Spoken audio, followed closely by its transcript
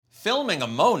filming a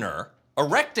moaner,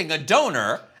 erecting a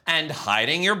donor, and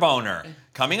hiding your boner.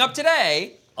 Coming up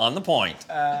today on The Point.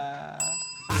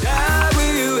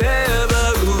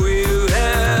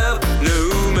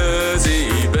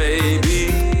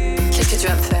 Qu'est-ce que tu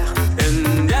vas me faire?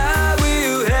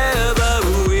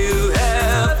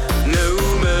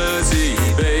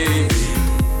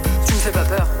 Tu me fais pas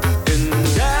peur.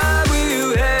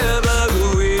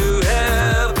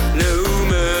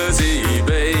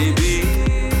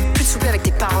 Plus de souper avec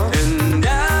tes parents.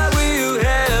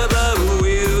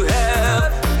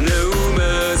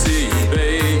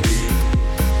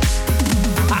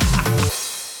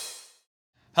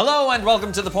 Hello and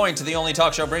welcome to The Point, the only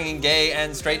talk show bringing gay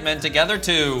and straight men together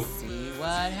to... See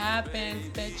what happens,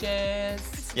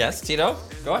 bitches. Yes, Tito?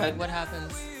 Go ahead. What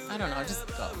happens? I don't know, just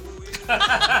go.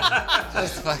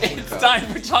 It's time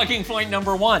for talking point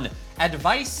number 1,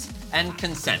 advice and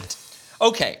consent.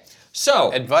 Okay,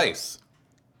 so... Advice.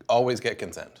 Always get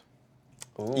consent.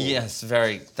 Ooh. Yes,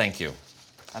 thank you.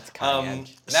 That's cutting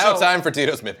edge. Now time for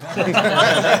Tito's Midpoint.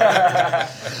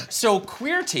 So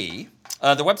Queerty,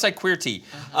 the website Queerty,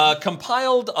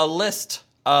 compiled a list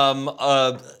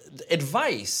of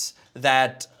advice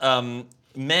that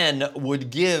men would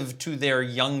give to their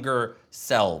younger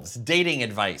selves, dating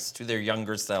advice to their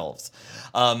younger selves.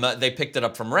 They picked it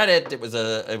up from Reddit. It was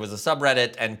a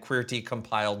subreddit, and Queerty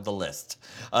compiled the list.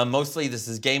 Mostly this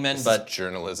is gay men, but It's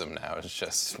journalism now. It's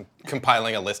just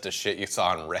compiling a list of shit you saw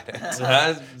on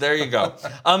Reddit. there you go.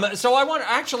 So I want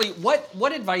actually,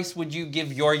 what advice would you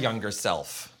give your younger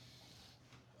self?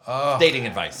 Dating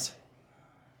advice.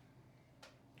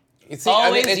 You see,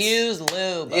 Always it's- use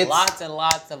lube. it's- Lots and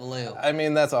lots of lube. I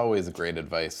mean, that's always great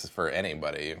advice for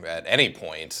anybody at any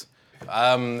point.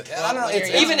 I don't know.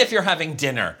 Even if you're having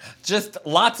dinner, just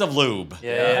lots of lube.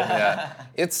 Yeah.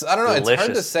 It's, I don't know, it's hard to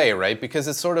Delicious. say, right? Because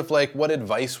it's sort of like, what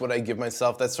advice would I give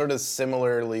myself? That's sort of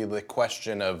similarly the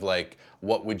question of like,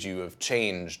 what would you have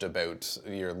changed about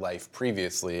your life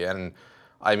previously? And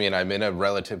I mean, I'm in a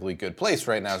relatively good place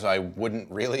right now, so I wouldn't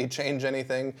really change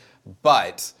anything.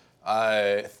 But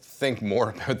think more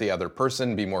about the other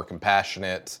person, be more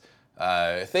compassionate.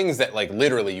 Things that like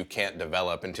literally you can't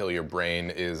develop until your brain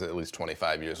is at least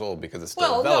 25 years old because it's still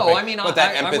Well, no, developing. I mean, but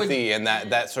that I would- empathy and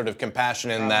that sort of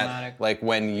compassion and that Problematic. like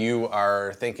when you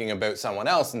are thinking about someone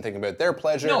else and thinking about their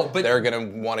pleasure, No, but- they're gonna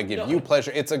want to give you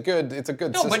pleasure. It's a good No,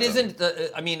 system. but isn't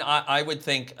the, I mean, I would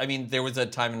think, I mean, there was a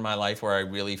time in my life where I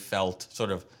really felt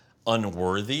sort of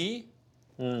unworthy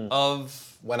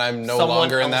of when I'm no someone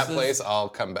longer in that else's place, I'll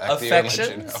come back to you and let you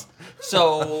know. affections.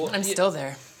 So I'm still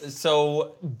there.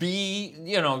 So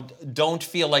don't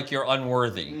feel like you're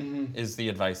unworthy is the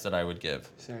advice that I would give.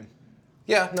 Same.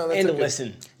 Yeah, no, that's And a to good,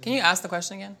 listen. Can you ask the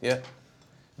question again? Yeah.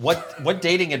 What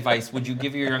dating advice would you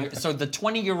give your younger? So the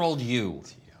 20-year-old you,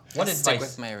 what Stick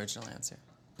advice? with my original answer.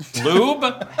 Lube?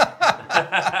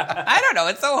 I don't know.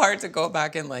 It's so hard to go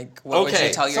back and like, what would Okay,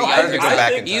 you tell your so hard younger to go self?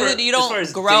 back in You time. you As far don't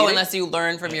as grow dating? unless you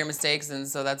learn from your mistakes, and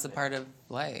so that's a part of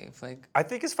life. Like, I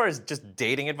think as far as just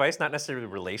dating advice, not necessarily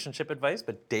relationship advice,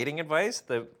 but dating advice,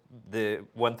 the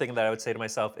one thing that I would say to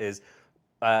myself is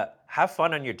have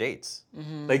fun on your dates.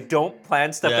 Like, don't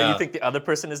plan stuff that Yeah. you think the other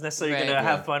person is necessarily Right. going to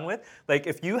have fun with. Like,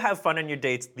 if you have fun on your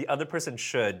dates, the other person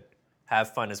should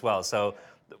have fun as well. So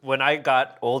when I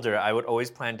got older, I would always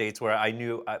plan dates where I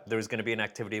knew there was going to be an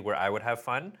activity where I would have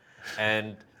fun.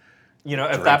 And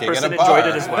if that Drinking in person a enjoyed bar.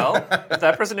 it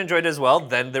as well,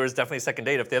 then there was definitely a second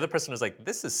date. If the other person was like,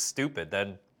 this is stupid,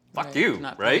 then fuck Right, you,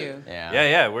 not for right? you.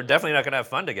 Yeah, we're definitely not gonna have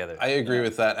fun together. I agree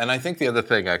with that, and I think the other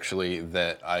thing actually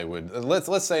that I would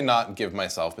let's say not give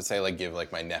myself, but say like give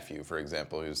like my nephew, for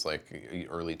example, who's like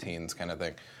early teens kind of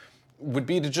thing, would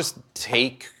be to just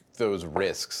take those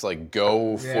risks, like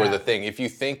go for the thing. If you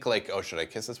think like, oh, should I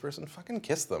kiss this person? Fucking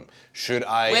kiss them. Should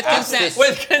I With ask consent. this?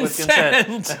 With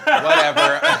consent.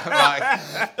 Whatever.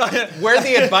 We're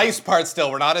the advice part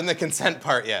still. We're not in the consent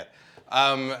part yet.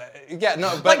 Yeah,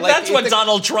 no, but Like that's if what the-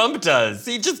 Donald Trump does.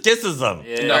 He just kisses them.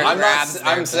 No, I'm not. grabs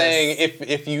I'm their saying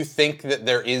if you think that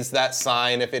there is that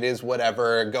sign, if it is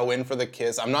whatever, go in for the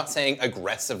kiss. I'm not saying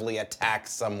aggressively attack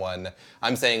someone.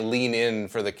 I'm saying lean in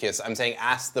for the kiss. I'm saying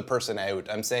ask the person out.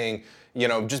 I'm saying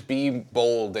just be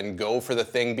bold and go for the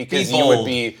thing because you would bold.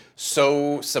 be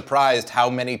so surprised how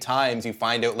many times you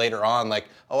find out later on, like,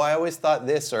 oh, I always thought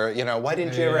this, or why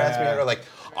didn't you ever ask me out? Or like,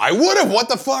 I would have. What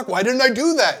the fuck? Why didn't I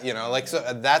do that? Like, so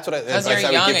that's what because advice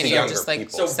you're I would young give and to you younger just like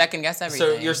people. second guess everything.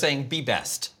 So you're saying be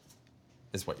best,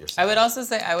 is what you're saying. I would also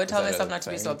say I would tell that myself a not to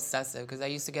be so thing? obsessive because I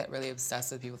used to get really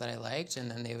obsessed with people that I liked,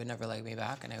 and then they would never like me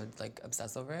back, and I would like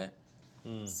obsess over it.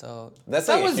 So That's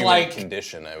That like was a human like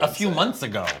condition. I would a few say. months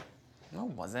ago. no,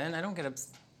 it wasn't. I don't get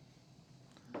obsessed.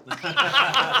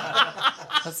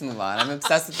 Let's move on. I'm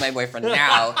obsessed with my boyfriend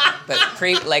now, but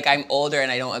I'm older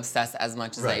and I don't obsess as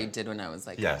much as I did when I was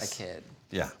like a kid.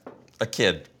 Yeah, a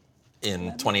kid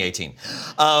in 2018.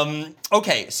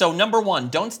 Okay, so number 1,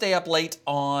 don't stay up late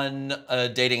on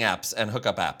dating apps and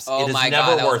hookup apps. Oh it is my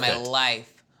never God, that was worth my it.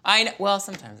 life. I know. Well,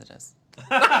 sometimes it is.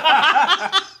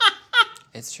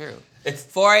 It's true. It's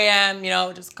 4 a.m.,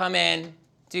 just come in,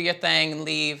 do your thing, and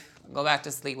leave. Go back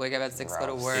to sleep, wake up at 6, go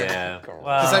to work. Yeah.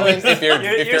 Because I mean, if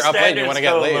you're up late and you want to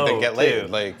get laid, then get laid. Too,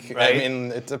 Like, right? I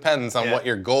mean, it depends on what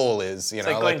your goal is. It's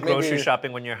like going grocery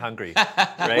shopping when you're hungry,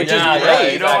 right? Which is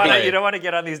great. You don't want to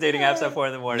get on these dating apps at 4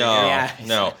 in the morning. No,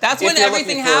 no. That's when If you're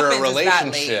everything looking for a happens.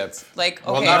 relationship, Is that late. Like,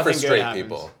 okay. Well, not for Nothing good straight happens.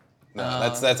 people. No,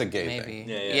 that's a gay maybe. thing.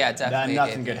 Yeah, definitely.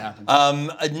 Nothing good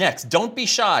happens. Next, don't be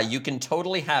shy. You can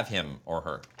totally have him or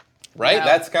her. Right? Yeah.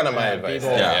 That's kind of my advice.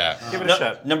 people- Yeah. Give it a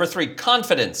shot. Number 3,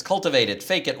 confidence. Cultivate it,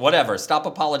 fake it, whatever. Stop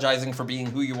apologizing for being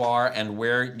who you are and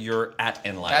where you're at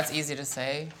in life. That's easy to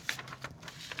say.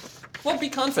 Well, be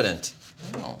confident.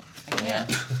 No, I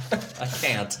can't. I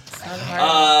can't. It's not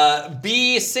hard.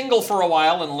 Be single for a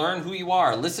while and learn who you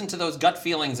are. Listen to those gut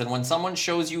feelings, and when someone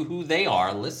shows you who they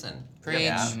are, listen.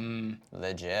 Preach.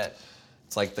 Legit.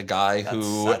 It's like the guy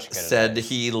who such good said advice.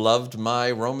 he loved my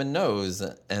Roman nose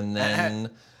and then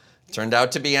turned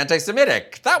out to be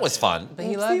anti-Semitic. That was fun. But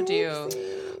he loved you.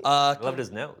 I loved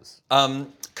his nose.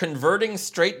 Converting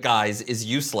straight guys is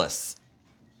useless.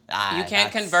 You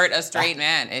can't convert a straight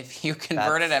man. If you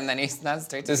converted him, then he's not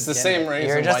straight to It's the begin same with.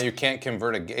 reason just- why you can't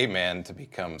convert a gay man to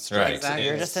become straight. Right. Exactly.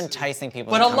 You're just enticing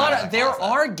people. But to a come lot out of the there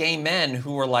closet. are gay men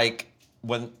who are like,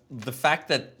 when the fact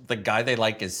that the guy they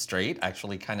like is straight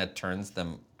actually kind of turns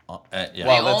them on. Yeah.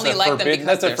 Well, only like them because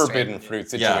that's a they're straight. forbidden fruit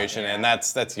situation, and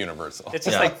that's universal. It's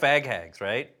just Yeah. like fag hags,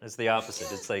 right? It's the opposite.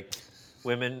 It's like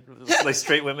women, like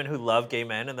straight women who love gay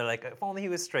men, and they're like, if only he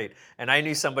was straight. And I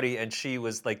knew somebody, and she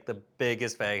was like the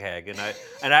biggest fag hag,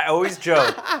 and I always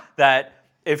joke that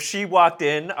if she walked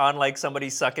in on like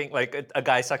somebody sucking, like a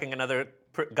guy sucking another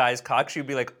guy's cock, she'd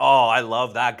be like, oh, I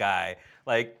love that guy.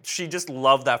 Like, she just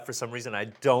loved that for some reason. I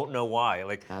don't know why.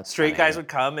 Like, That's straight funny. guys would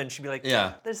come, and she'd be like,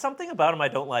 Yeah. there's something about him I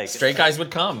don't like. Straight guys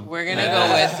would come. We're gonna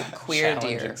go with queer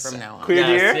deer from now on. Queer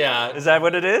Yes, deer? yeah. Is that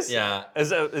what it is? Yeah.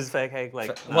 Is fag hag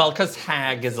like? Well, because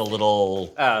hag is a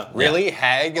little. Really,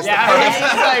 hag is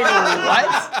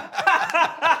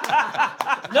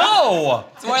No!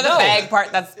 It's more the fag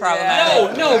part that's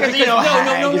problematic. No, because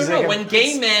hag is like a- When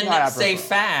gay it's men not say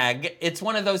apropos. fag, it's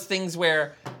one of those things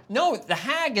where the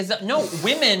hag is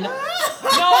women.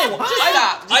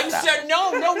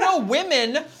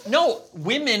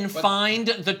 Women find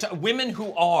women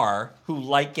who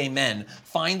like gay men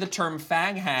find the term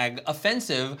fag hag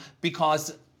offensive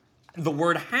because the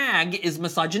word hag is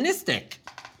misogynistic.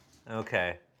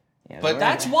 Okay. But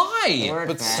that's why.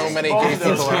 But so many gay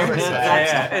people are.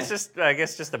 Yeah, it's just, I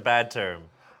guess, just a bad term.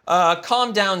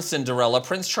 Calm down, Cinderella.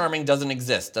 Prince Charming doesn't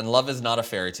exist, and love is not a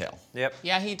fairy tale. Yep.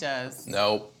 Yeah, he does.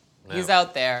 Nope. He's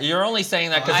out there. You're only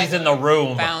saying that because I he's in the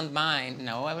room. Found mine.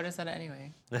 No, I would have said it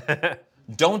anyway.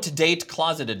 Don't date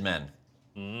closeted men.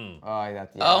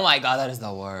 Oh my God, that is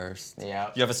the worst.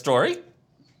 Yeah. You have a story?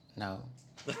 No.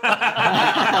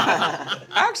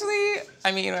 Actually,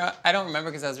 I mean, I don't remember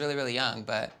because I was really, really young,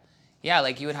 but yeah,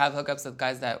 like you would have hookups with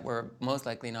guys that were most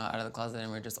likely not out of the closet and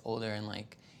were just older, and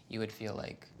like you would feel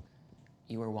like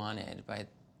you were wanted by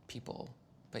people,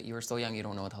 but you were so young you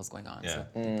don't know what the hell's going on. Yeah. So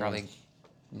they're probably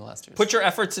molesters. Put your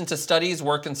efforts into studies,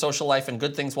 work, and social life, and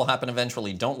good things will happen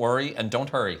eventually. Don't worry and don't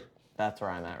hurry. That's where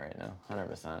I'm at right now,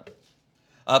 100%.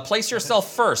 Place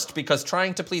yourself first because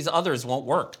trying to please others won't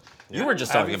work. You were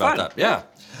just talking Having about fun. that.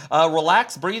 Yeah.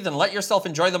 Relax, breathe, and let yourself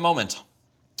enjoy the moment.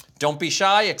 Don't be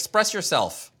shy. Express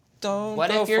yourself. Don't What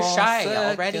go if you're for shy second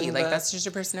already? Like best. that's just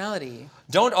your personality.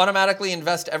 Don't automatically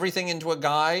invest everything into a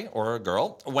guy or a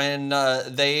girl when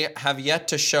they have yet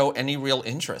to show any real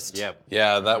interest. Yep.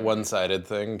 Yeah, that one-sided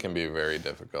thing can be very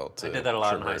difficult to I did that a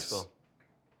lot in high traverse. school.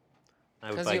 I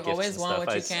would 'Cause buy you gifts always and want stuff. what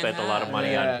I you can't spent a lot of have.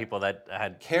 money Yeah. on people that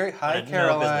had. Hi, had no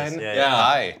Caroline. business. Yeah, Yeah.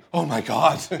 Hi. Oh my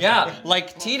God. Yeah,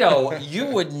 like Tito, you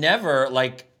would never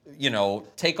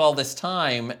take all this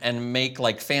time and make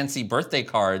like fancy birthday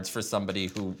cards for somebody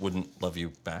who wouldn't love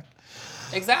you back.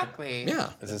 Exactly.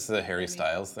 Yeah. Is this the Harry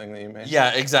Styles thing that you made?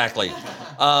 Yeah, exactly.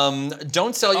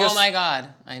 Don't sell your. Oh my God,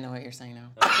 I know what you're saying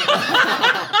now.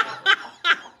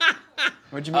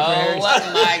 What'd you make Oh for Harry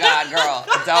Styles? my God, girl,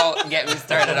 don't get me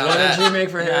started on What that. did you make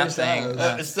for Harry Nothing.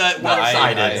 Styles? It's that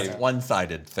one-sided, I-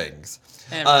 one-sided things.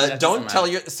 Yeah, but that Don't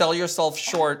doesn't sell yourself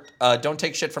short. Don't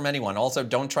take shit from anyone. Also,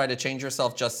 don't try to change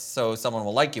yourself just so someone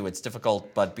will like you. It's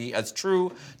difficult, but be as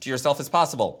true to yourself as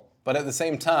possible. But at the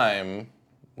same time,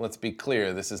 let's be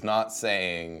clear, this is not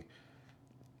saying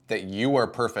that you are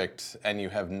perfect and you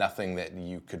have nothing that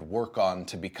you could work on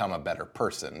to become a better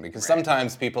person. Because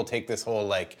sometimes people take this whole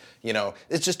like, you know,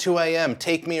 it's just 2 a.m.,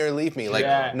 take me or leave me. Like,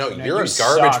 Yeah, no, no, you're you a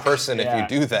garbage suck. person Yeah.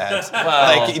 if you do that.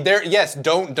 Well- Like, yes,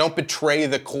 don't betray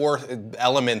the core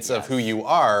elements of who you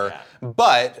are,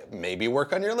 but maybe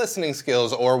work on your listening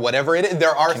skills or whatever it is.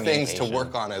 There are things to Communication.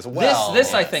 work on as well.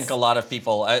 This I think a lot of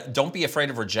people don't be afraid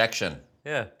of rejection.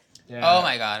 Yeah. Oh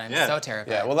my God, I'm Yeah. so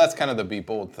terrified. Yeah, well, that's kind of the be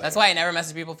bold thing. That's why I never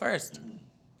message people first.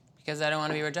 Because I don't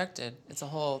want to be rejected. It's a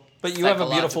whole. But you have a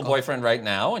beautiful psychological- boyfriend right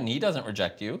now, and he doesn't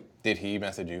reject you. Did he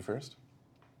message you first?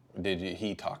 Did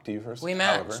he talk to you first? We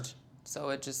however? matched. So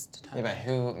it just. Yeah, but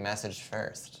who messaged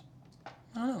first?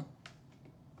 I don't know.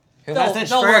 Who They'll- messaged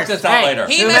they'll first? work this out later.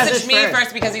 He Who messaged me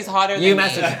first because he's hotter than You me.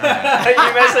 messaged.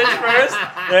 You messaged first?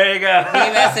 There you go. He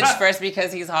messaged first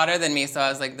because he's hotter than me, so I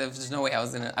was like, there's no way I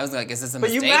was like, is this a But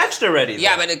mistake? you matched already.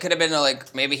 Yeah, though. but it could have been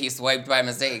like, maybe he swiped by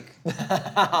mistake.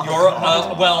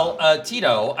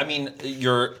 Tito, I mean,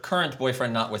 your current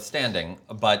boyfriend notwithstanding,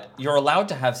 but you're allowed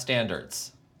to have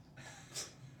standards.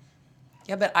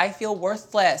 Yeah, but I feel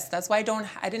worthless. That's why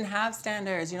I didn't have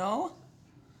standards, you know?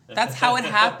 That's how it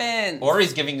happened. Or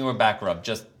he's giving you a back rub.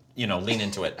 Just, lean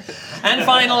into it. And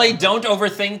finally, don't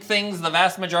overthink things. The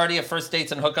vast majority of first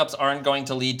dates and hookups aren't going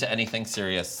to lead to anything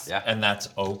serious. Yeah. And that's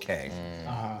okay.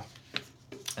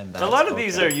 And that's A lot of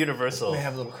these okay. are universal. We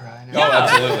have a little cry now. Yeah,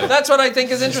 absolutely. That's what I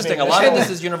think is interesting. A lot of this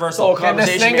is universal. Whole Can the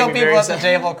conversation single made me people very at the sad.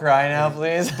 table cry now,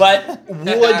 please? But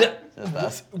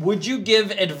would you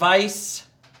give advice?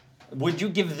 Would you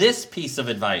give this piece of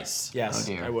advice? Yes,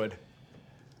 dear. I would.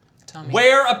 Tell me.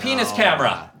 Wear a penis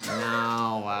camera.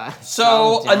 No.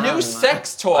 So a new dumb.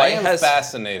 sex toy I am has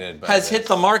fascinated by has this. hit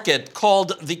the market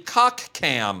called the cock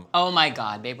cam. Oh my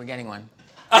God, babe, we're getting one.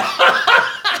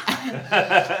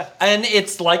 And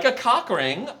it's like a cock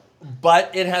ring,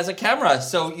 but it has a camera,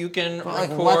 so you can Like,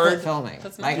 what's it record. filming?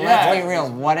 That's Like, not- let's Yeah. be real.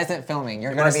 What is it filming?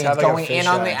 You're going must to be have, like, a going in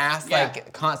on the fisheye. ass Yeah.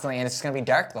 like constantly, and it's just going to be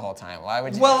dark the whole time. Why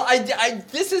would you? Well,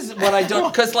 this is what I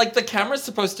don't, because like the camera's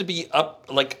supposed to be up.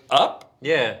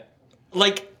 Yeah.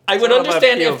 Like I would all about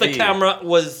understand if the POV. camera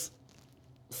was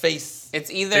face. It's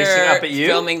Facing either up at you?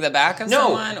 filming the back of No,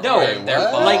 someone no. or Wait, their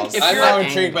What? balls. Like, if I'm you're- now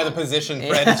intrigued by the position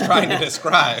Fred is trying to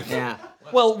describe. yeah.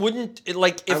 Well, wouldn't it,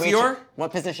 like Are if we- you're?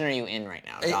 What position are you in right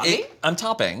now? Doggy? I'm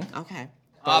topping. Okay.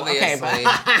 Obviously. Okay,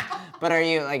 but are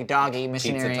you like doggy,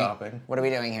 missionary? topping. What are we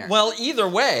doing here? Well, either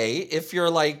way, if you're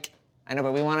like, I know,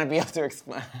 but we want to be able to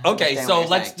explain. okay, understand so what you're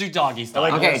let's saying. do doggy style.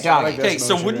 like Okay, this. dog. I like Okay, this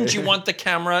so motion wouldn't right you here. want the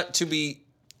camera to be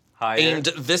Higher. aimed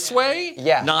this way?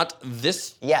 Yeah. Not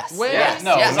this Yes. way? Yes.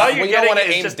 No, Yes. not, All you're we don't want to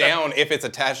getting is aim just down if it's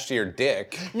attached to your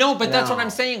dick. No, but that's what No. I'm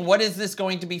saying. What is this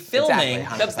going to be filming?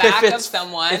 Exactly, the 100%. back If of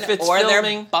someone if it's or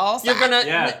filming, their ball you're sack. gonna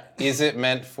Yeah. Is it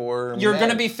meant for you're men?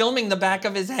 gonna be filming the back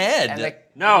of his head. And like,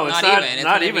 No, it's Not not. even. It's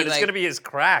Not gonna even. be It's like- gonna be his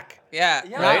crack. yeah.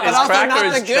 Right? But It's also cracked not or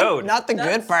the it's good, chode. not the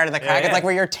good part of the crack. yeah. It's like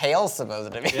where your tail's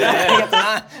supposed to be. Yeah. It's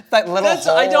not it's that little That's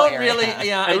hole I don't area. really.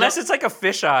 Yeah, I Unless don't- it's like a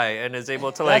fisheye and is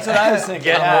able to like That's what I was thinking.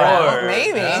 get Yeah. more. Well,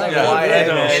 maybe. Like Yeah. a wide Yeah.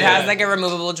 angle. It has like a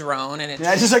removable drone and it.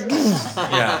 Yeah, just like.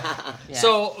 yeah. Yeah.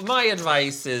 So my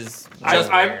advice is just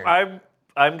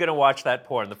I'm gonna watch that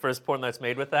porn. The first porn that's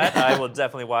made with that, I will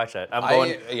definitely watch it. I'm going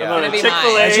yeah. I'm going Gonna to be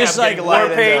Chick-fil-A. mine. It's just I'm like getting light war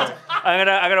and paint. dark.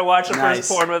 I'm gonna watch the Nice.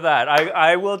 first porn with that.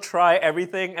 I will try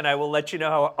everything and I will let you know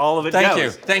how all of it Thank goes. you.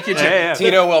 Thank you, Yeah, Jim. yeah.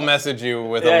 Tito will message you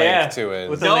with a link to it.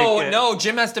 With a No, link, yeah. no,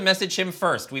 Jim has to message him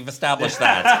first. We've established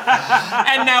that.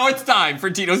 And now it's time for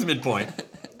Tito's midpoint.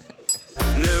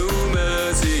 No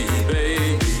mercy,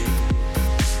 baby.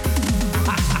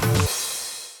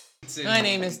 My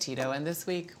name is Tito, and this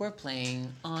week we're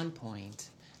playing On Point.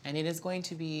 And it is going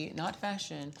to be not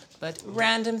fashion, but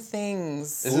random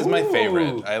things. This is my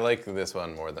favorite. I like this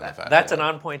one more than the fashion. That's an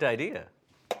on-point idea.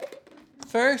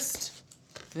 First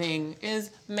thing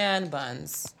is man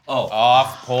buns. Oh,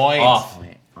 off point. off.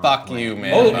 Fuck you,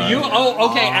 man. Oh, you. Oh,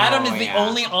 okay. Adam is the yeah.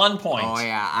 only on point. Oh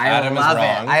yeah, I Adam is love it.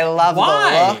 wrong. I love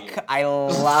Why? the look. I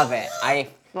love it. I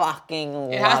fucking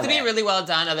love it. It has to be really well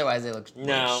done, otherwise it looks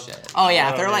No. like shit. Oh yeah,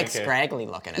 if Oh, they're like okay. scraggly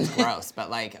looking, it's gross. But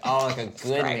like, oh, like a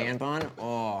good man bun.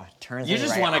 Oh, turns You me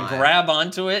just right want to on. grab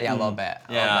onto it. Yeah, a and- little bit.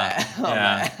 Yeah, A little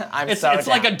yeah. bit. I'm It's so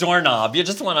like a down. doorknob. You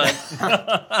just want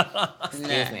to.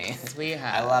 Next, me. we I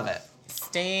have love it.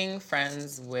 staying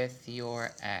friends with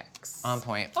your ex. On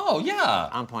point. Oh yeah.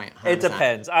 On point. It 100%.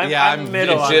 depends. Yeah, I'm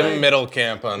middle on Jim it. middle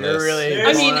camp on You're this. really. I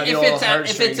mean, pulling on if the old it's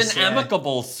heartstrings, an yeah.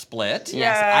 amicable split.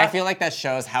 Yes, Yeah. I feel like that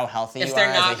shows how healthy If you they're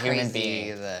are not as a human crazy,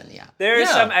 being. then yeah. There are Yeah.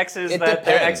 some exes It that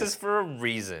they're depends. exes for a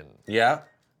reason. Yeah.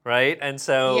 right? And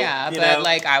so Yeah, you but know,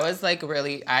 like I was like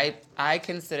really I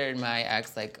considered my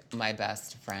ex like my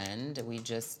best friend. We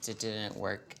just it didn't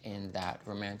work in that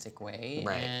romantic way,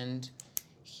 Right. and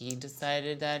he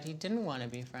decided that he didn't want to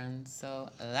be friends. So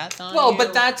that's on Well, you.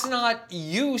 but that's not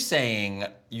you saying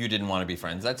you didn't want to be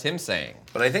friends. That's him saying.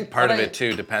 But I think part But of I- it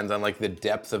too depends on like the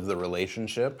depth of the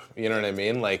relationship. You know what I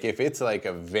mean? Like if it's like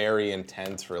a very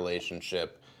intense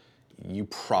relationship, you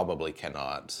probably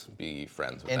cannot be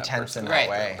friends with Intense that person. in Right.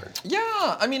 that way.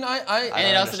 Yeah, I mean, and it also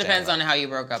understand depends that. on how you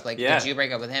broke up. Like, Yeah. did you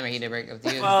break up with him or he did break up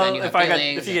with you? well, then you have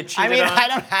if you get cheated I mean, on, I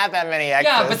don't have that many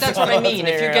exes. Yeah, but that's what I so let's mean.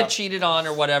 be If you real. get cheated on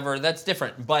or whatever, that's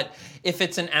different. But if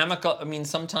it's an amicable, I mean,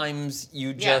 sometimes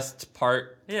you just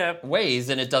part Yeah. ways,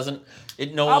 and it doesn't.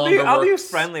 It no I'll longer be works.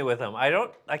 friendly with him.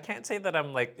 I can't say that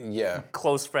I'm like Yeah.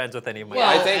 close friends with any of my Well,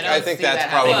 I exes. think I don't see that's that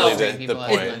happening probably with the, straight the people as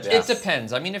point. much. yeah. It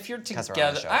depends. I mean, if you're 'Cause we're on the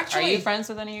together, show. Are actually, you friends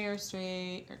with any of your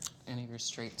straight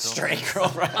straight Straight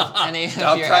girlfriend. Any of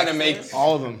I'm your trying to exes? make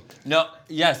All of them. no,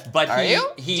 yes, but Are he,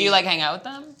 you? he, Do you like hang out with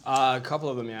them? A couple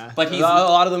of them, yeah. But a he's-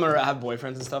 lot of them have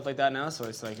boyfriends and stuff like that now, so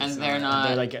it's like. And it's they're not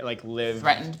They like live.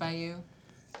 Threatened by you?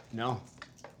 No.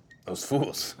 those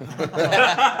fools.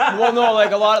 Well, no,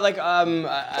 like a lot of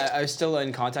I was still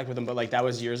in contact with them, but like that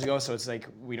was years ago, so it's like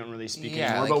we don't really speak Yeah,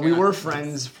 anymore. like But we you're were not-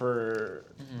 friends for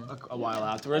a while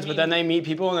afterwards. But then they meet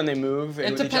people and then they move. in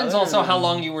it with each depends other, also and how then-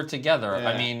 long you were together.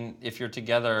 I Yeah. mean, if you're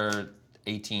together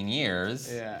 18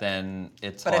 years, Yeah. then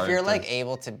it's But hard if you're to- like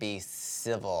able to be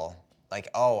civil, like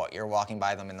you're walking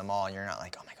by them in the mall and you're not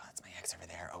like, oh my god, it's my ex over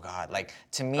there. Oh god, like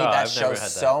to me Oh, that I've never shows had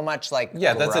that. so much like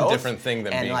Yeah, that's a growth different thing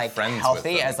than and being like friends with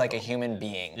healthy them. as like a human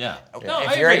being. Yeah. Okay. No, if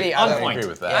I you're agree. the On other, point. I agree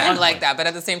with that. I Yeah. like that, but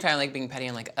at the same time, like being petty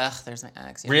and like, ugh, there's my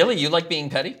ex. you know? Really? You like being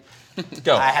petty?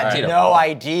 Go. I had Tito. no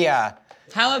idea.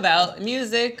 How about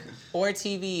music or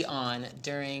TV on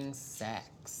during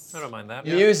sex? I don't mind that.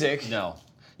 Music. No.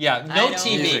 Yeah, no don't-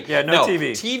 TV. Music. Yeah, no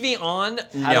TV. TV on.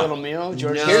 Had no. a little meal.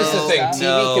 George. No. Here's the thing: No.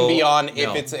 TV can be on No.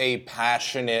 if it's a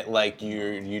passionate, like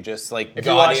you just like you're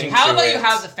got watching- into How about it. you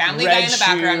have the family guy Red in the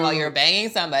background shoe. while you're banging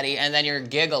somebody and then you're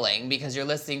giggling because you're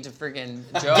listening to freaking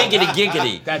Joe? Giggity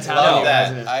giggity. That's I how love it that.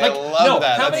 isn't it? I Like, love no,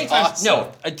 that. how That's many times?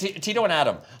 awesome. No, Tito and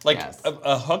Adam. Like Yes.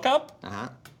 a hookup, Uh-huh.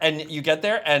 and you get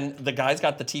there, and the guy's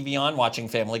got the TV on, watching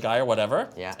Family Guy or whatever.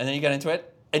 Yeah. And then you get into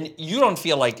it, and you don't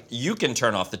feel like you can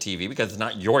turn off the TV because it's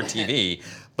not your TV,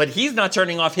 but he's not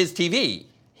turning off his TV.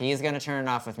 He's gonna turn it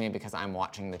off with me because I'm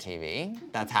watching the TV.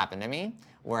 That's happened to me,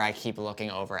 where I keep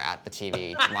looking over at the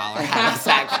TV while we're having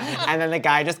sex. And then the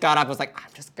guy just got up and was like,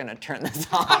 I'm just gonna turn this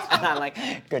off. And I'm like,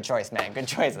 good choice, man. Good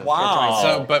choices. Wow. Good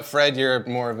choices. So, but Fred, you're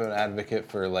more of an advocate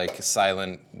for like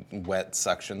silent, wet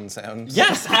suction sounds.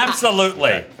 Yes,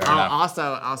 absolutely.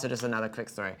 Also, just another quick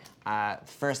story.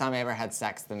 First time I ever had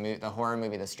sex, the horror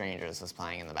movie The Strangers was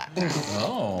playing in the background.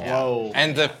 Oh. Whoa.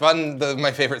 And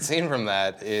my favorite scene from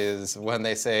that is when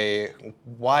they say,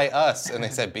 "Why us?" and they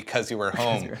said, "Because you were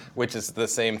home," which is the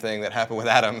same thing that happened with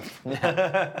Adam.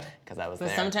 Because I was So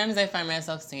there. sometimes I find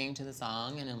myself singing to the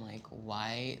song and I'm like,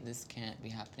 why this can't be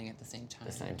happening at the same time?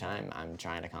 At the same time, I'm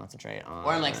trying to concentrate on.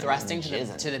 Or I'm like thrusting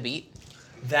jizzing. to the beat.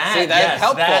 That, See, that's yes,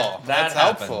 helpful. That That's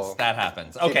happens. helpful. That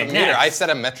happens. Okay, Meter, I next.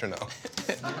 set a metronome.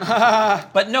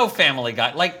 But no Family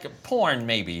Guy. Like porn,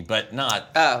 maybe, but not.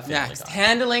 Oh, Family next. Guy.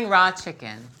 Handling raw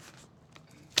chicken.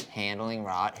 Handling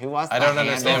rot. Who wants I to don't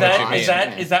handle understand Is what raw you mean.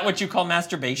 that, is that what you call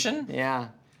masturbation? Yeah.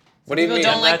 What do you People mean?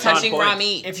 don't like That's on touching point. raw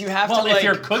meat. If you have Well, to if like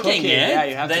you're cooking it, yeah,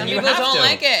 you have then Some to. you people have don't to.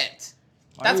 like it.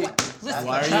 That's do you- what. Listen.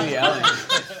 Why are you yelling?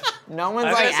 No one's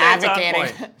I'm like gonna say it's on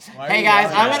advocating. point. Why are Hey you guys,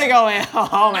 yelling? I'm gonna go in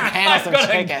home and handle I'm some gonna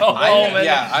chicken. go home and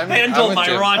yeah, I'm handle with my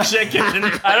you. raw chicken.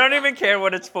 I don't even care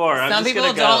what it's for. I'm Some just people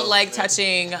gonna go. don't like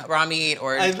touching raw meat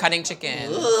or cutting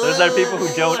chicken. Those are people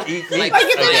who don't eat meat. Like,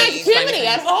 It's an okay. activity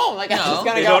at home. Like I'm No. just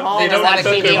gonna They go don't- home they and don't let a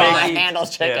cook TV or on make and meat. handle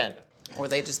chicken. Or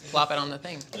they just plop it on the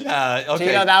thing. Okay.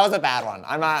 Tito, that was a bad one.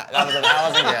 I'm not. That wasn't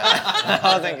good. That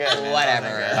wasn't good. man.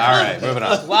 Whatever. All right, moving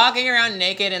on. Walking around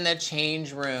naked in the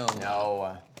change room.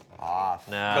 No. Off.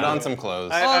 Nah. Put on some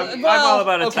clothes. I'm Well, all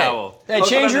about a okay. towel. The Put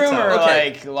change on a room or towel.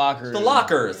 like locker? The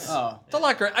lockers. Oh. The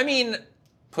locker. I mean,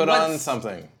 Put what's- on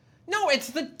something. no, it's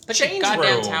the Put your change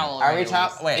goddamn room. towel Are around we your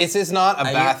talking? waist. Wait. This is not a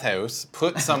you- bathhouse.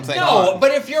 Put something No, on. but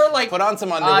if you're like, Put on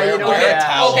some underwear. you know wear what? a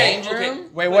towel. Okay. Change room?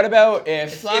 Wait, what about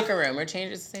It's if? locker room. Or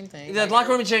change is the same thing. the locker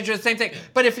room and change room, the same thing.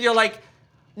 But if you're like,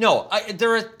 no,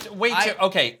 there are way too.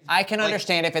 Okay. I can Like-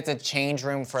 understand if it's a change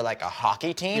room for like a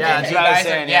hockey team. Yeah, and that's you what I was guys are-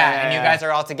 saying. Yeah, Yeah, and you yeah. guys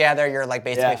are all together. You're like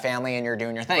basically Yeah. family, and you're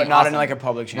doing your thing. But not in Awesome. like a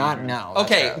public change Not room. no.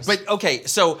 that's Okay, gross. but okay,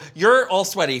 so you're all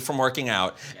sweaty from working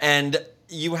out, and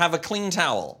you have a clean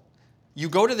towel. You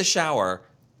go to the shower.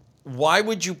 why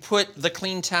would you put the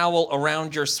clean towel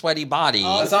around your sweaty body?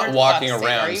 It's not For walking fuck's sake,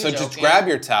 are around. you So just joking? grab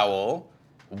your towel,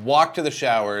 walk to the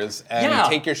showers, and Yeah.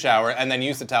 take your shower, and then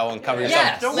use the towel and cover yourself.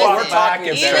 Yes. Don't Listen, walk back and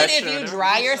even stretch if you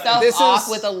dry yourself This off is-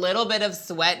 with a little bit of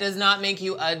sweat does not make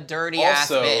you a dirty ass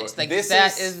Also, bitch. Like this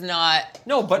that is- is not.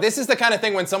 No, but This is the kind of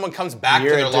thing when someone comes back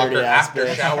You're to a their locker dirty ass after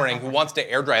bitch. showering who wants to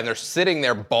air dry, and they're sitting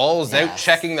there balls out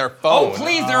checking their phone. oh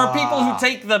please, there are people who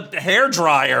take the hair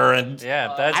dryer and.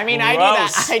 Yeah, that's I mean,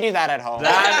 gross. I do that at home.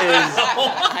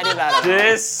 That I do that at home.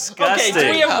 is disgusting. Okay,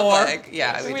 do we have more? Public.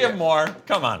 Yeah, Do we do. have more?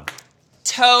 Come on.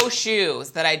 Toe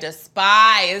shoes that I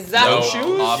despise. No,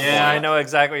 shoes? awful. Yeah, I know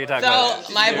exactly what you're talking about.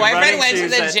 So my Your boyfriend running went to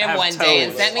shoes the that gym have one day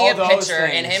and toes. sent me a All those picture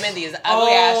and things. him in these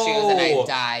ugly ass shoes and Oh. I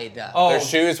died. Oh, They're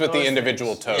shoes with the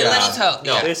individual toes. The little toe.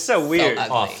 No. Yeah. They're so weird. So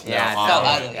ugly. Off. Yeah, No, it's So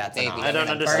off. ugly, Yeah, it's baby. an I don't Burn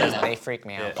understand. them. They freak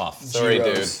me out. off. Sorry,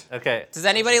 dude. Giros. Okay. Does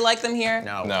anybody like them here?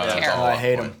 No, No, they- that's Terrible. all. I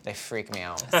hate them. they freak me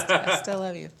out. I still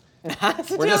love you.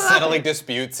 We're just settling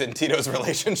disputes in Tito's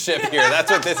relationship here.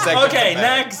 That's what this segment Okay, is about.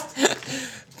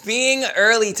 next. Being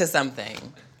early to something.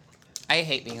 I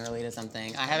hate being early to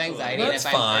something. I have anxiety, That's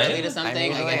and if fine. I'm early to something, I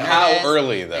usually get How nervous,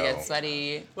 early, I though? get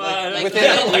sweaty. Well,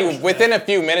 like, Within a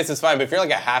few minutes is fine, but if you're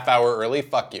like a half hour early,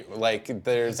 fuck you. Like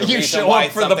there's a You reason show why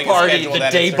up for the something is party scheduled the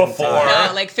at a day certain before. time.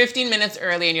 no, like 15 minutes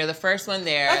early, and you're the first one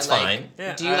there. That's like, fine.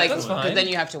 Yeah, Do you like? that's fine. Because then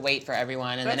you have to wait for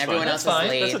everyone, and then That's everyone fine. else That's fine.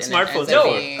 is late. That's what and then smartphones ends up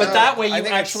do. being- But that way I you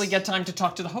think actually it's- get time to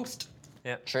talk to the host.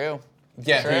 True.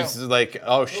 Yeah, True. who's like,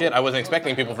 oh shit, I wasn't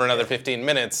expecting people for another 15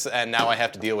 minutes, and now I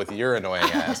have to deal with your annoying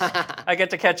ass. I get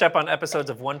to catch up on episodes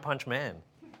of One Punch Man.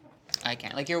 I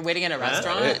can't. Like you're waiting in a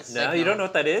restaurant. It is. No, Like, you don't know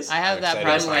what that is? I have that excited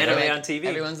problem for where anime like, on TV.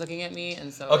 everyone's looking at me,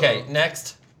 and so Okay,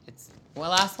 next. It's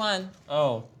last one.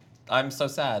 Oh, I'm so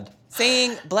sad.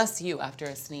 Saying "bless you" after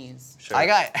a sneeze. I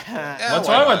got. What's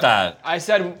wrong with that? I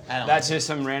said I don't that's just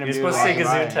some random You're dude supposed to say walking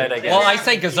by. Gesundheit, I guess. Well, I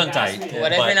say Gesundheit.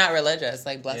 What if but- you're not religious?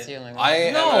 Like "bless you."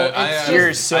 Like,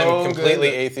 You're so I'm completely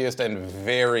good. atheist and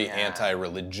very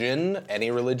anti-religion, any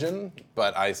religion,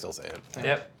 but I still say it.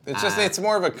 Yep. It's just, it's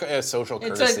more of a social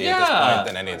It's a- courtesy at this yeah. point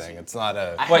than anything. It's not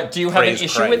a. What, do you have an Praise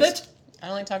issue with Christ. it? I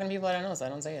don't like talking to people I don't know, so I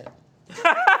don't say it.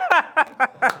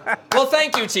 Well,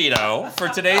 thank you, Tito, for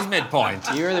today's midpoint.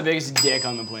 You're the biggest dick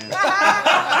on the planet.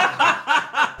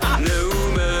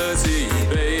 No mercy,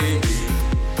 baby.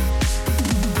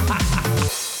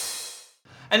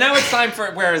 And now it's time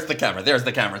for, where is the camera? There's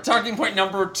the camera. Talking point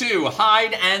number 2,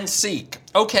 hide and seek.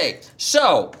 Okay,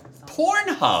 so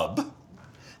Pornhub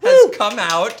has come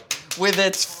out with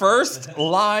its first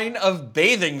line of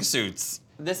bathing suits.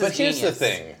 This But is here's the genius,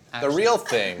 thing. actually. The real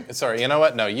thing. Sorry, you know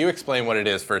what? No, you explain what it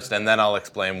is first, and then I'll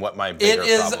explain what my It bigger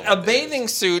is problem a with it bathing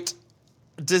suit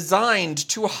designed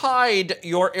to hide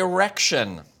your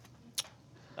erection.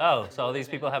 Oh, so all these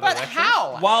people have But erections?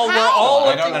 how? While we're How? all I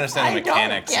looking, don't understand the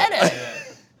mechanics. Get it?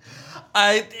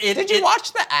 Did you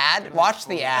watch the ad? Watch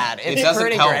the ad. It It's doesn't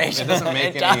pretty help. great. It doesn't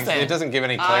make It any. doesn't. It doesn't give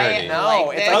any clarity. know.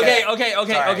 like It's this.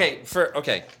 like Okay.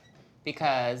 Sorry.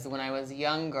 Because when I was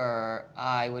younger,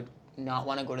 I would not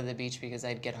want to go to the beach because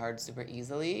I'd get hard super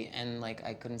easily, and like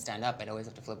I couldn't stand up. I'd always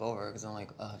have to flip over because I'm like,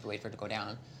 oh, I have to wait for it to go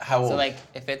down. How So old? like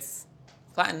if it's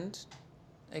flattened,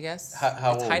 I guess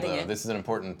How it's old hiding though? it. This is an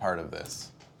important part of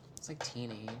this. It's like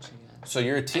teenage. Yeah. So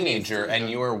you're a teenager still and young.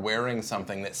 you are wearing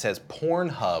something that says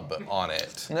Pornhub on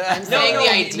it. I'm saying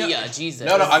the no, idea, Jesus.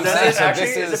 No, I'm Does saying it so actually-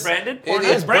 this is it branded? It Pornhub? is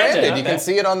It's branded, branded. You okay. can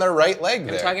see it on their right leg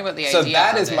there. talking about the So idea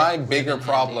that of is it. my Would bigger have been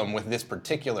problem handy. with this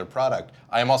particular product.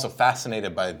 I am also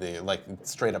fascinated by the like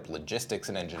straight up logistics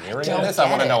and engineering of this. I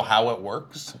want to know how it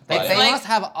works. But, They like must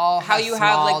have all How you have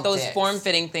small like those dicks.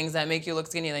 form-fitting things that make you look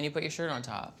skinny, and then you put your shirt on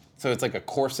top. so it's like a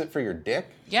corset for your dick.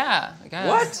 Yeah, I guess.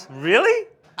 What? Really?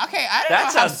 Okay, I don't That know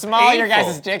how sounds small your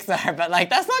painful. guys' dicks are, but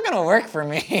like that's not gonna work for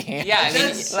me. Yeah, I mean,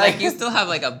 That's- like you still have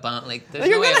like a bump. Like there's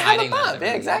You're no way gonna of have a hiding bump. that.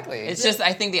 Yeah, exactly. It's just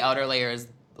I think the outer layer is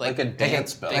Like a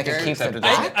dance belt. bigger. Like it keeps except it it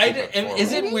back. doesn't keep it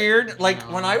Is forward. it weird? Like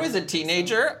when I was a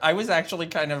teenager, I was actually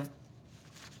kind of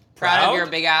Proud of your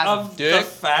big ass of dick. the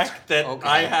fact that Okay.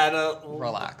 I had a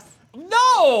Relax.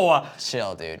 no.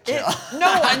 Chill, dude. It, Chill. no,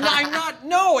 I'm not.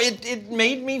 No, it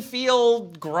made me feel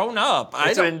grown up. I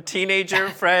It's don't. when teenager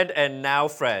Fred and now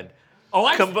Fred. Oh,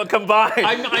 I'm. Combined.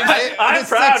 I'm This is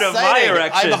proud of my exciting.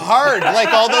 erection. I'm hard,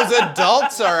 like all those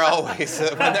adults are always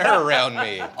when they're around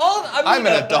me. I'm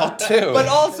an adult too. But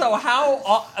also,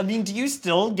 how? I mean, do you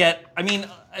still get? I mean,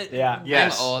 Yeah.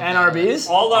 Yes. I'm old. And now. RBs?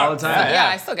 All our- the time. Yeah,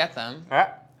 I still get them.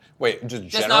 Wait, just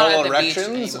Just not general at the beach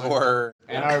erections anymore. or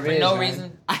NRBs, For no man.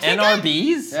 reason.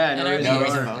 NRBs? Yeah,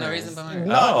 No reason behind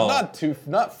it.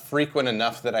 not frequent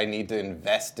enough that I need to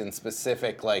invest in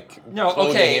specific No,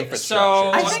 clothing okay,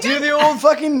 infrastructure. so- Just do the old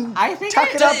fucking I think tuck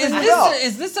I it up Is in the this, belt.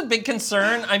 is this a big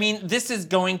concern? I mean, this is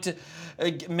going to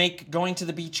make going to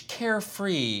the beach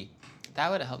carefree.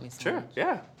 That would have helped me. So Sure, much.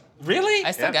 yeah. Really? I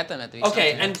still get them at the beach.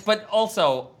 Okay, sometimes. but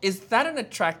also, is that an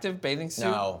attractive bathing suit?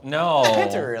 No.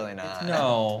 It's really not.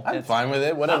 No. I'm fine with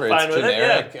it, whatever. I'm fine It's with it,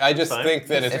 generic. yeah. I just Fine. think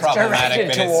that it's It's problematic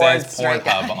directed that it towards says straight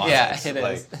Pornhub guys. on Yeah, it. it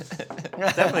is.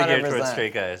 Definitely geared towards 100%.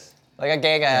 straight guys. Like a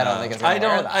gay guy, I don't think is gonna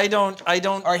wear that. I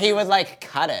don't. Or he would like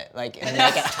cut it, like and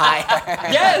make it higher.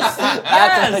 Yes!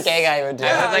 That's what the gay guy would do.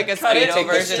 I would like a Cut it, speedo take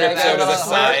the version strips of out of the that.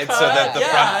 side so that the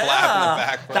front flap and the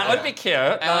back flap. That would be cute. I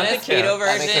That want a would be cute. speedo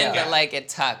That'd be version, cute. but like it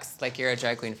tucks, like you're a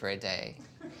drag queen for a day.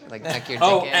 Like tuck your dick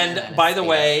Oh, in and then by a the speedo.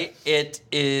 way,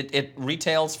 it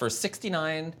retails for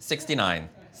 $69.69.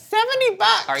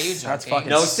 $70. Are you joking? That's fucking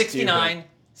No, stupid.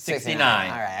 $69.69. All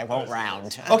right, I won't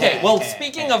round. Okay, well,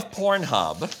 speaking of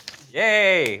Pornhub,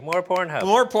 Yay! More Pornhub.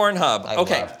 more Pornhub. I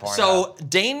Okay, love Pornhub. so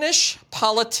Danish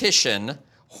politician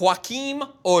Joachim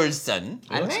Olsen.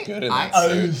 I'd Looks make- good in I- that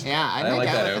suit. Yeah, I'd I make like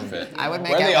out that with him. outfit. I would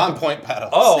make Where are the out on point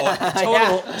paddles? Oh,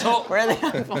 Yeah. total. Where are they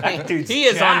on point? Dude's He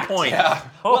is on jacked. point.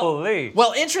 Holy.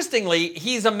 Well, interestingly,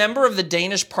 he's a member of the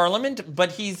Danish Parliament,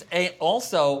 but he's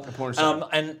also porn star.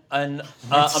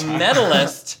 a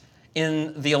medalist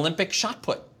in the Olympic shot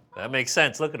put. That makes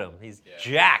sense. Look at him. He's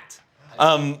jacked.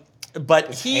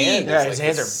 But he, Hand Yeah, is his like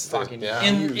hands this- are fucking yeah.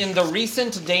 in the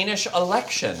recent Danish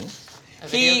election, A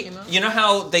video he, came out? you know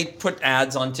how they put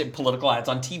ads on political ads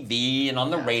on TV and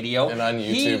on the radio And on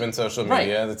YouTube and social right.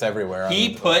 media, that's everywhere. He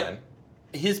on the put line.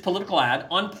 his political ad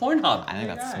on Pornhub. I think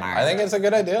that's smart. I think it's a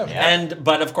good idea.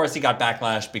 But of course he got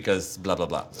backlash because blah blah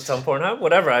blah. It's on Pornhub?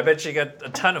 Whatever. I bet you got a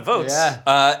ton of votes.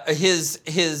 Yeah. His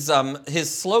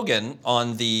slogan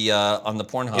on the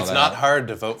Pornhub. It's not hard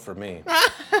to vote for me.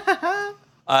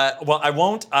 Well, I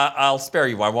won't. I'll spare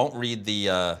you. I won't read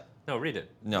the. No, read it.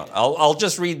 No, I'll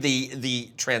just read the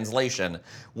translation.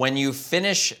 When you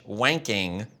finish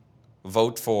wanking,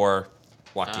 vote for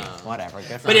Joaquin. Whatever.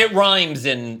 Good for But him. it rhymes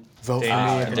in Vote for me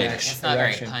at the Danish. next It's not very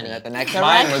election. punny. The next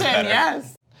Mine was election, better.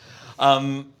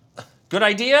 yes. Good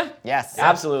idea. Yes.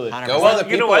 Absolutely. 100%. Go where the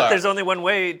You know people what? are. There's only one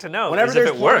way to know. Whenever is if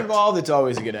there's it porn worked. involved, it's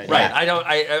always a good idea. Right.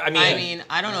 I I mean,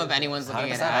 I don't know if anyone's looking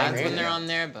at 100%, I ads agree when with they're you. on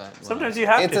there, but Sometimes you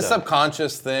have It's to. a though.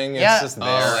 subconscious thing. It's Yeah. just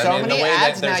there. So I mean, the many way that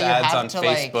ads there's now you ads have on to,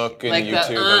 like- Facebook and like YouTube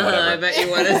the, or whatever. I bet you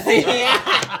want to see.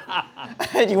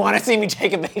 You want to see me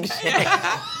take a big shit?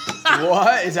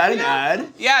 What? Is that an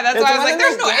ad? Yeah, that's It's why I was one like, of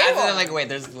there's the no gay ads. And ones. then like, wait,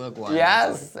 there's look one.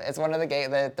 Yes, it's one of the gay.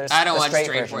 There's I don't the watch straight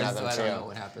straight version porn, of so them I too. don't know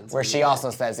what happens. Where she also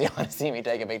says, "You want to see me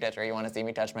take a big touch, or you want to see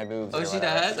me touch my boobs?" Oh, or she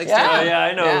whatever. does? Like, Yeah. Oh, yeah,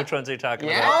 I know Yeah. which ones you're talking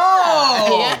Yeah. about.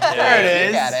 Oh, yeah. There it You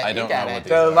is. got it. I don't you got know it. what these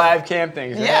The are. live cam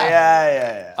things. Right?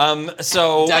 Yeah. Yeah.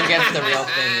 So Doug gets the real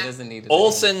thing. He doesn't need it.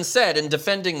 Olsen said in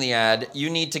defending the ad, you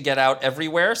need to get out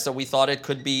everywhere, so we thought it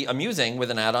could be amusing with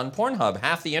an ad on Pornhub.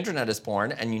 Half the internet is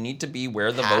porn, and you need to be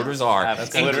where the voters are,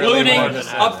 That's literally including more than a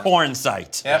half. porn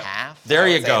site. Yep. Half. There I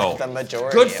would you say go. that's The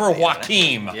majority. Good of for the internet.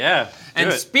 Joaquim. Yeah. And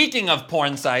do it. speaking of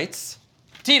porn sites,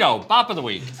 Tito, Bop of the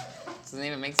Week. Doesn't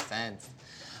even make sense.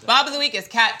 Bob of the week is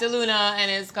Kat DeLuna, and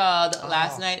it's called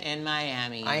Last Night in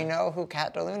Miami. I know who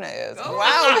Kat DeLuna is. Oh.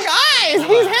 Wow, guys,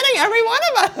 he's hitting every one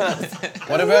of us.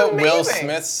 What about Will amazing.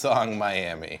 Smith's song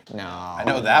Miami? No, I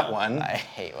know that one. I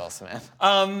hate Will Smith.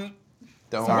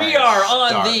 Don't Sorry. We are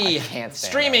on Darn, the I can't stand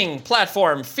streaming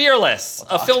platform Fearless,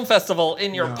 a film festival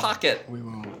in your pocket. We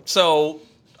won't. So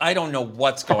I don't know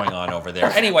what's going on over there.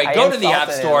 Anyway, I go to the App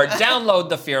insulted Store, him. download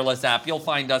the Fearless app. You'll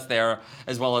find us there,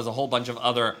 as well as a whole bunch of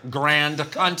other grand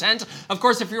content. Of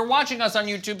course, if you're watching us on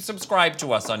YouTube, subscribe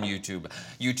to us on YouTube.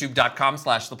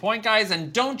 YouTube.com/thepointguys.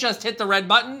 And don't just hit the red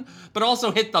button, but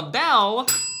also hit the bell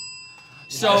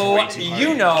so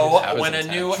you know That was when a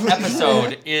intense. new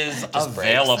episode is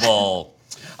available.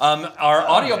 Our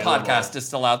audio podcast is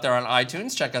still out there on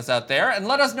iTunes. Check us out there and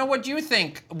let us know what you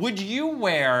think. Would you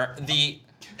wear the...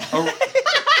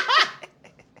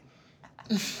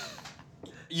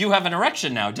 You have an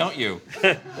erection now, don't you?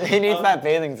 He needs that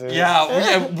bathing suit.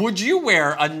 Yeah. Would you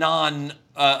wear a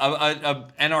a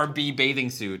NRB bathing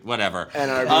suit, whatever?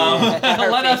 NRB.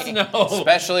 Let us know.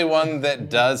 Especially one that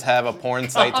does have a porn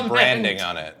site's Comment. branding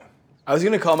on it. I was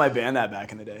gonna call my band that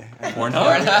back in the day. Pornhub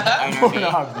or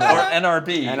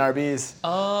NRB. NRBs.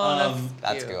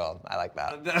 That's cool. I like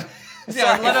that.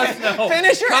 Yeah, let us know.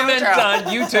 Finish your Comment outro.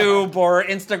 on YouTube or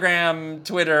Instagram,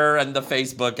 Twitter, and the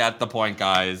Facebook at The Point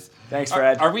Guys. Thanks,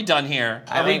 Fred. Are we done here?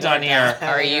 Are we done here?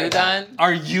 Are you done?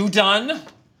 Are you done?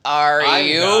 Are I'm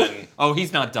you? done. Oh,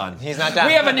 he's not done. He's not done.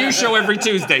 We have a new show every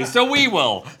Tuesday, so we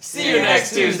will See you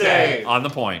next Tuesday. on The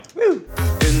Point.